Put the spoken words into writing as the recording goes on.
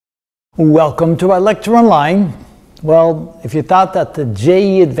Welcome to our lecture online. Well, if you thought that the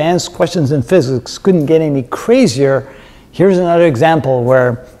JEE advanced questions in physics couldn't get any crazier, here's another example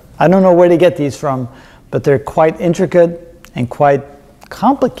where I don't know where to get these from, but they're quite intricate and quite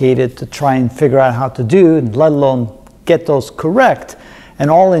complicated to try and figure out how to do, let alone get those correct,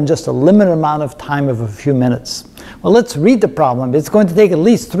 and all in just a limited amount of time of a few minutes. Well, let's read the problem. It's going to take at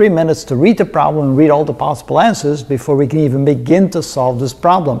least 3 minutes to read the problem and read all the possible answers before we can even begin to solve this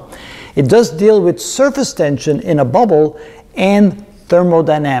problem. It does deal with surface tension in a bubble and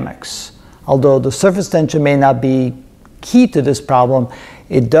thermodynamics. Although the surface tension may not be key to this problem,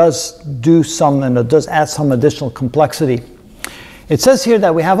 it does do some, and it does add some additional complexity. It says here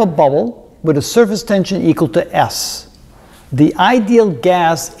that we have a bubble with a surface tension equal to S. The ideal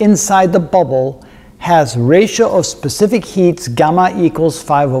gas inside the bubble has ratio of specific heats gamma equals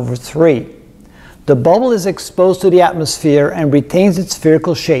 5/3. The bubble is exposed to the atmosphere and retains its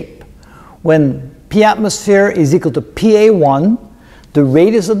spherical shape. When P atmosphere is equal to PA1, the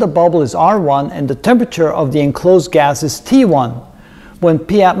radius of the bubble is R1 and the temperature of the enclosed gas is T1. When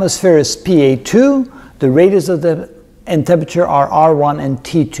P atmosphere is PA2, the radius of the and temperature are R1 and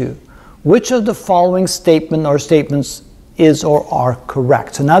T2. Which of the following statement or statements is or are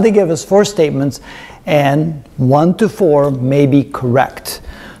correct? So now they give us 4 statements, and 1 to 4 may be correct.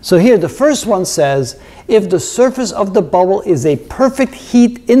 So here the first one says, if the surface of the bubble is a perfect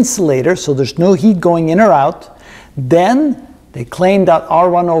heat insulator, so there's no heat going in or out, then they claim that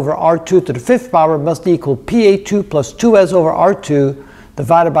R1 over R2 to the 5th power must equal PA2 plus 2S over R2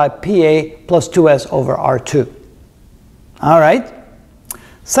 divided by PA plus 2S over R2. All right.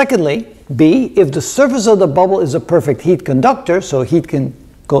 Secondly, B, if the surface of the bubble is a perfect heat conductor, so heat can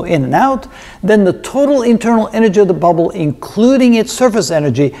go in and out, then the total internal energy of the bubble, including its surface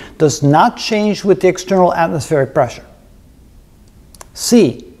energy, does not change with the external atmospheric pressure.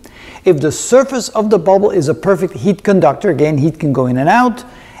 C, if the surface of the bubble is a perfect heat conductor, again, heat can go in and out,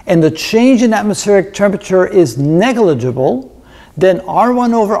 and the change in atmospheric temperature is negligible, then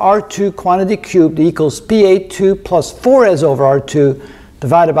R1 over R2 quantity cubed equals PA2 plus 4S over R2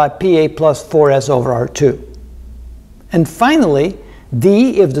 divided by PA plus 4S over R2. And finally,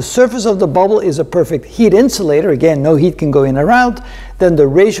 D, if the surface of the bubble is a perfect heat insulator, again, no heat can go in or out, then the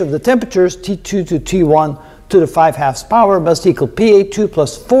ratio of the temperatures, T2 to T1 to the 5/2 power, must equal PA2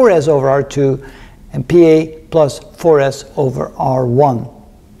 plus 4S over R2 and PA plus 4S over R1.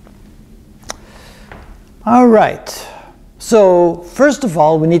 All right. So, first of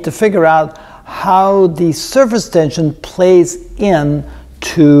all, we need to figure out how the surface tension plays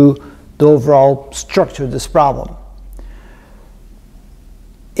into the overall structure of this problem.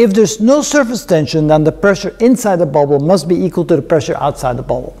 If there's no surface tension, then the pressure inside the bubble must be equal to the pressure outside the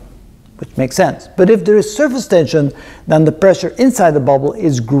bubble, which makes sense. But if there is surface tension, then the pressure inside the bubble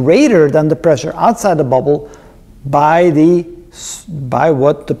is greater than the pressure outside the bubble by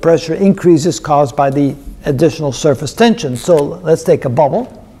what the pressure increase is caused by the additional surface tension. So let's take a bubble.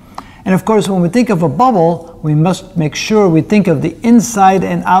 And of course, when we think of a bubble, we must make sure we think of the inside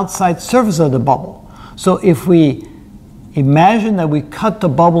and outside surface of the bubble. So if we imagine that we cut the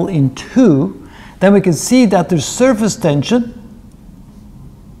bubble in 2, then we can see that there's surface tension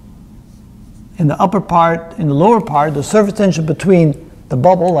in the upper part, in the lower part, the surface tension between the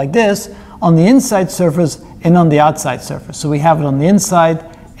bubble like this, on the inside surface and on the outside surface. So we have it on the inside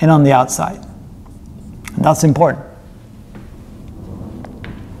and on the outside. And that's important.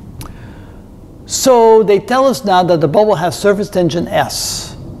 So they tell us now that the bubble has surface tension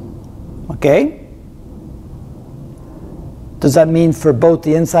S. Okay? Does that mean for both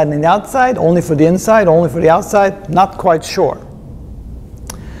the inside and the outside? Only for the inside? Only for the outside? Not quite sure.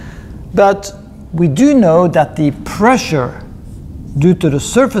 But we do know that the pressure due to the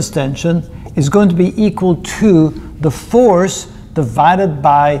surface tension is going to be equal to the force divided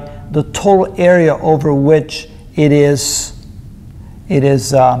by the total area over which it is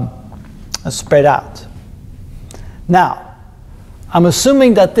spread out. Now, I'm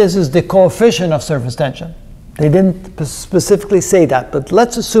assuming that this is the coefficient of surface tension. They didn't specifically say that, but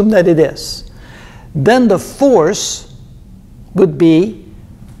let's assume that it is. Then the force would be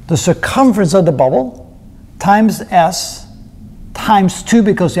the circumference of the bubble times S times 2,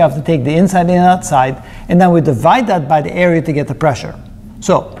 because you have to take the inside and outside, and then we divide that by the area to get the pressure.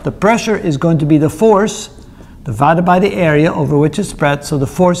 So the pressure is going to be the force divided by the area over which it's spread. So the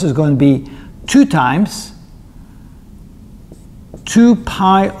force is going to be 2 times 2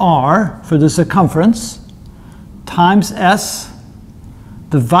 pi r for the circumference times S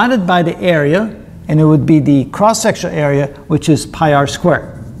divided by the area, and it would be the cross-sectional area, which is pi r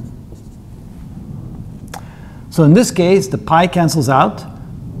squared. So in this case, the pi cancels out.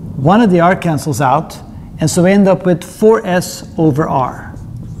 one of the R cancels out, and so we end up with 4S over R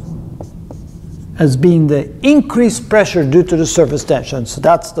as being the increased pressure due to the surface tension. So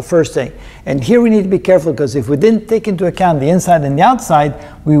that's the first thing. And here we need to be careful, because if we didn't take into account the inside and the outside,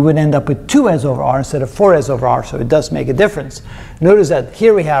 we would end up with 2S over R instead of 4S over R, so it does make a difference. Notice that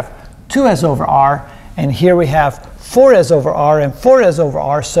here we have 2S over R, and here we have 4S over R and 4S over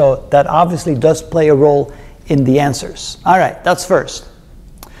R, so that obviously does play a role in the answers. All right, that's first.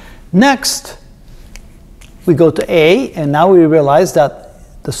 Next, we go to A, and now we realize that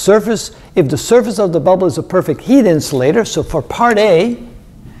the surface, if the surface of the bubble is a perfect heat insulator, so for part A,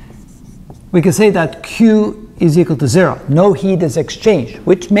 we can say that Q is equal to 0. No heat is exchanged,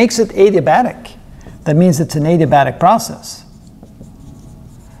 which makes it adiabatic. That means it's an adiabatic process.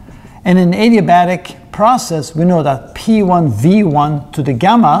 And in an adiabatic process, we know that P1 V1 to the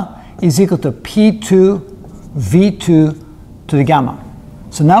gamma is equal to P2 V2 to the gamma.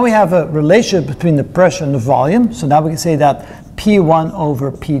 So now we have a relationship between the pressure and the volume. So now we can say that P1 over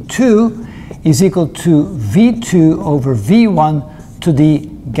P2 is equal to V2 over V1 to the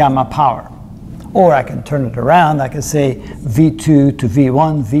gamma power. Or I can turn it around. I can say V2 to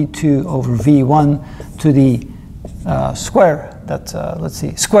V1, V2 over V1 to the square. That's, let's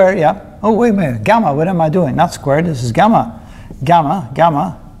see, square, yeah. Oh, wait a minute, gamma, what am I doing? Not square, this is gamma. Gamma,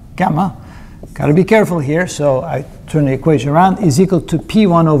 gamma, gamma. Got to be careful here, so I turn the equation around, is equal to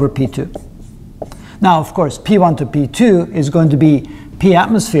P1 over P2. Now, of course, P1 to P2 is going to be P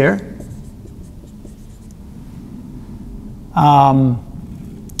atmosphere.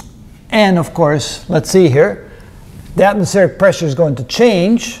 And of course, let's see here, the atmospheric pressure is going to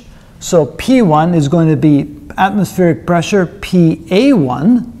change. So P1 is going to be atmospheric pressure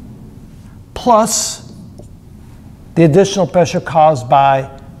PA1 plus the additional pressure caused by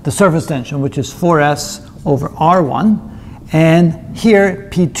the surface tension, which is 4S over R1. And here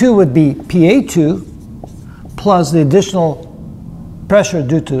P2 would be PA2 plus the additional pressure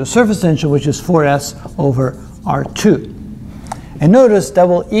due to the surface tension, which is 4S over R2. And notice that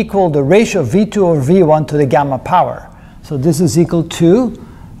will equal the ratio of V2 over V1 to the gamma power. So this is equal to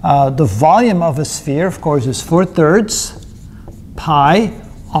the volume of a sphere, of course, is 4/3 pi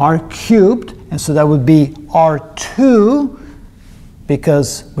R cubed. And so that would be R2,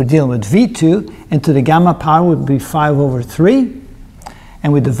 because we're dealing with V2, and to the gamma power would be 5/3.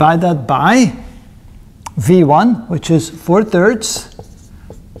 And we divide that by V1, which is 4/3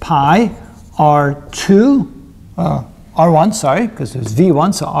 pi R2, R1, sorry, because there's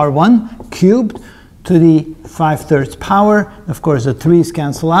V1, so R1 cubed to the 5/3 power. Of course, the 3's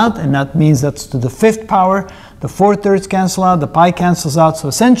cancel out, and that means that's to the 5th power. The 4/3 cancel out, the pi cancels out. So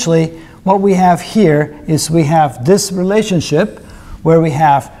essentially, what we have here is we have this relationship where we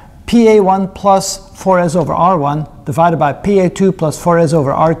have PA1 plus 4S over R1 divided by PA2 plus 4S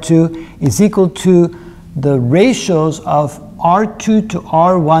over R2 is equal to the ratios of R2 to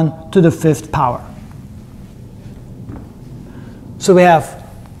R1 to the 5th power. So we have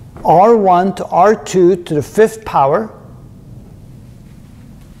R1 to R2 to the 5th power.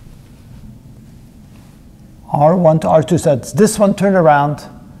 R1 to R2, so that's this one turned around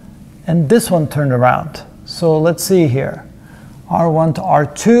and this one turned around. So let's see here. R1 to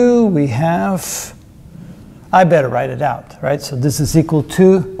R2, we have, I better write it out, right? So this is equal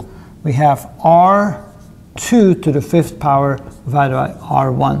to, we have R2 to the 5th power divided by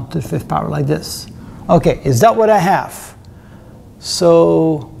R1 to the 5th power, like this. Okay, is that what I have?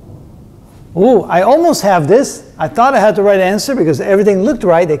 So, ooh, I almost have this. I thought I had the right answer because everything looked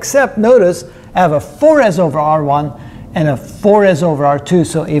right, except notice I have a 4S over R1 and a 4S over R2.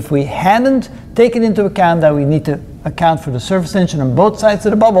 So if we hadn't taken into account that we need to account for the surface tension on both sides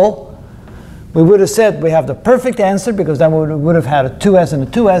of the bubble, we would have said we have the perfect answer, because then we would have had a 2S and a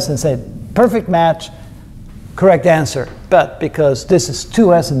 2S and said perfect match, correct answer. But because this is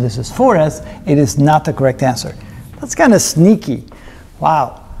 2S and this is 4S, it is not the correct answer. That's kind of sneaky.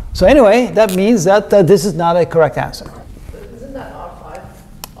 Wow. So anyway, that means that this is not a correct answer. But isn't that R5?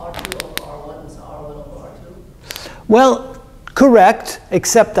 R2 over R1 is R1 over R2? Well, correct,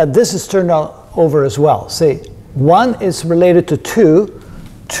 except that this is turned over as well. See, 1 is related to 2,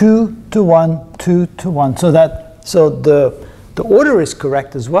 2 to 1, 2 to 1. So the order is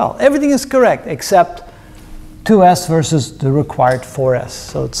correct as well. Everything is correct except 2S versus the required 4S.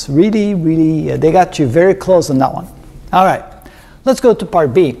 So it's really, really, they got you very close on that one. All right, let's go to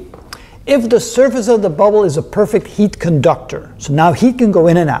part B. If the surface of the bubble is a perfect heat conductor, so now heat can go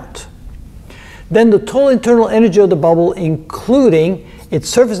in and out, then the total internal energy of the bubble, including its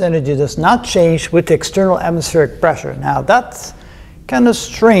surface energy, does not change with the external atmospheric pressure. Now that's kind of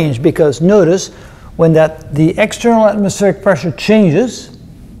strange, because notice when the external atmospheric pressure changes,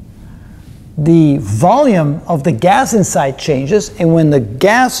 the volume of the gas inside changes, and when the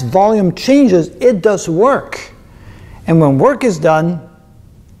gas volume changes, it does work. And when work is done,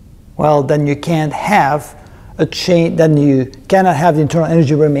 well, then you can't have a change, then you cannot have the internal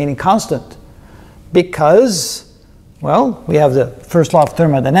energy remaining constant. Because, well, we have the first law of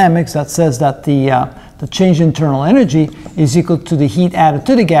thermodynamics that says that the change in internal energy is equal to the heat added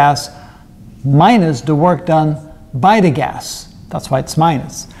to the gas minus the work done by the gas. That's why it's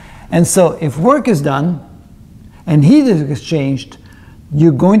minus. And so if work is done and heat is exchanged,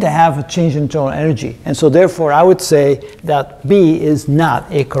 you're going to have a change in internal energy. And so therefore I would say that B is not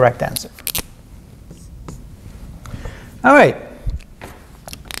a correct answer. All right.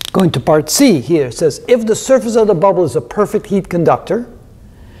 Going to part C here, it says, if the surface of the bubble is a perfect heat conductor,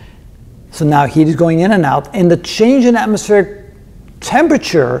 so now heat is going in and out, and the change in atmospheric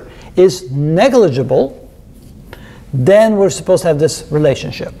temperature is negligible, then we're supposed to have this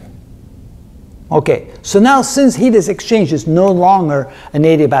relationship. Okay, so now since heat is exchanged, it's no longer an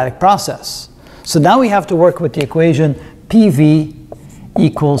adiabatic process. So now we have to work with the equation PV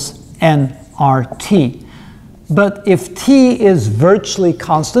equals nRT. But if T is virtually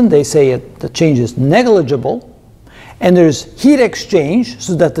constant, they say the change is negligible, and there's heat exchange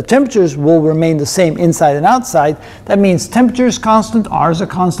so that the temperatures will remain the same inside and outside, that means temperature is constant, R is a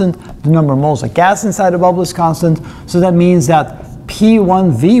constant, the number of moles of gas inside the bubble is constant, so that means that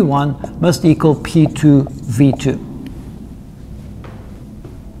P1 V1 must equal P2 V2.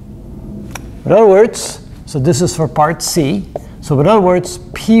 In other words, so this is for part C, so in other words,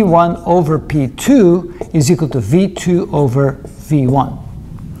 P1 over P2 is equal to V2 over V1.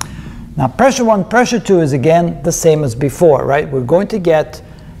 Now pressure 1, pressure 2 is again the same as before, right? We're going to get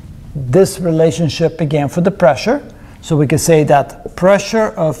this relationship again for the pressure. So we can say that pressure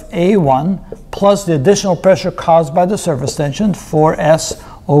of A1 plus the additional pressure caused by the surface tension, 4S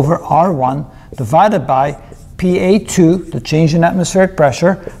over R1, divided by PA2, the change in atmospheric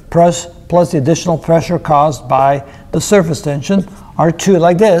pressure, plus the additional pressure caused by the surface tension, R2,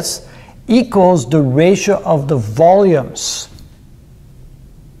 like this, equals the ratio of the volumes.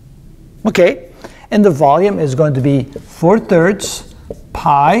 Okay, and the volume is going to be 4/3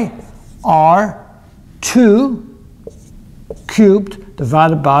 pi R2 cubed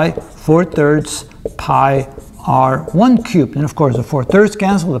divided by 4/3 pi R1 cubed. And of course the 4/3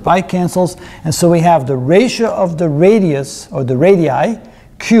 cancel, the pi cancels, and so we have the ratio of the radius, or the radii,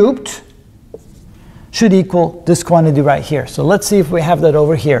 cubed should equal this quantity right here. So let's see if we have that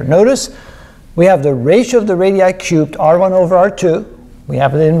over here. Notice we have the ratio of the radii cubed, R1 over R2, we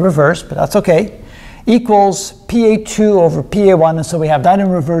have it in reverse, but that's okay, equals PA2 over PA1, and so we have that in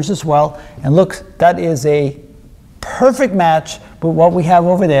reverse as well. And look, that is a perfect match with what we have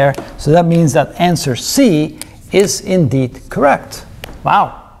over there, so that means that answer C is indeed correct.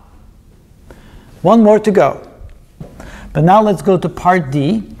 Wow. One more to go. But now let's go to part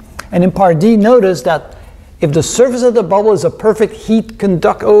D. And in part D, notice that if the surface of the bubble is a perfect heat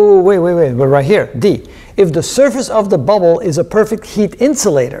conductor, oh, wait, we're right here, D. If the surface of the bubble is a perfect heat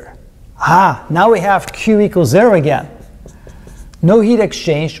insulator, now we have Q equals 0 again. No heat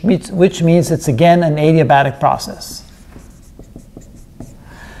exchange, which means it's again an adiabatic process.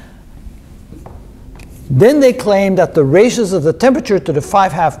 Then they claim that the ratios of the temperature to the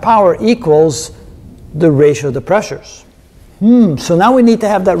 5/2 power equals the ratio of the pressures. So now we need to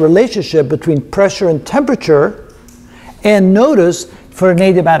have that relationship between pressure and temperature, and notice for an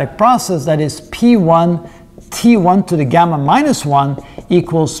adiabatic process that is P1 T1 to the gamma minus 1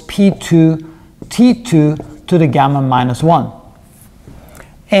 equals P2 T2 to the gamma minus 1.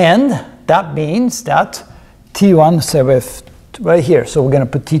 And that means that T1, so with right here, so we're going to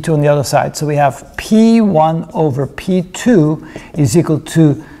put T2 on the other side. So we have P1 over P2 is equal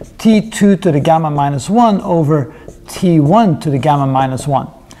to T2 to the gamma minus 1 over T1 to the gamma minus 1.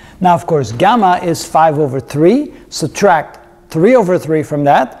 Now, of course, gamma is 5/3. Subtract 3/3 from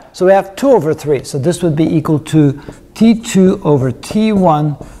that. So we have 2/3. So this would be equal to T2 over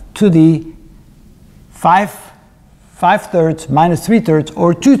T1 to the 5/3 minus 3/3,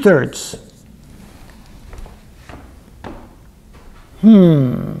 or 2/3.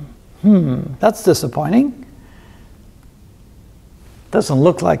 That's disappointing. Doesn't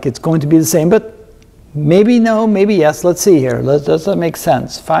look like it's going to be the same, but maybe no, maybe yes. Let's see here. Does that make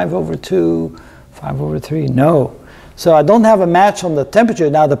sense? 5/2, 5/3, no. So I don't have a match on the temperature.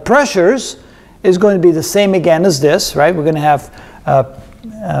 Now the pressures is going to be the same again as this, right? We're going to have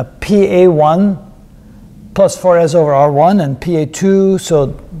PA1 plus 4S over R1 and PA2.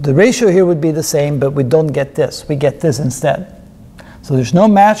 So the ratio here would be the same, but we don't get this. We get this instead. So there's no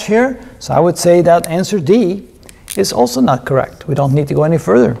match here. So I would say that answer D is also not correct. We don't need to go any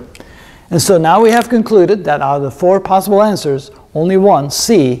further. And so now we have concluded that out of the 4 possible answers, only one,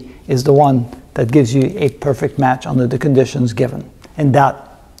 C, is the one that gives you a perfect match under the conditions given. And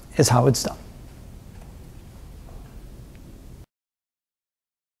that is how it's done.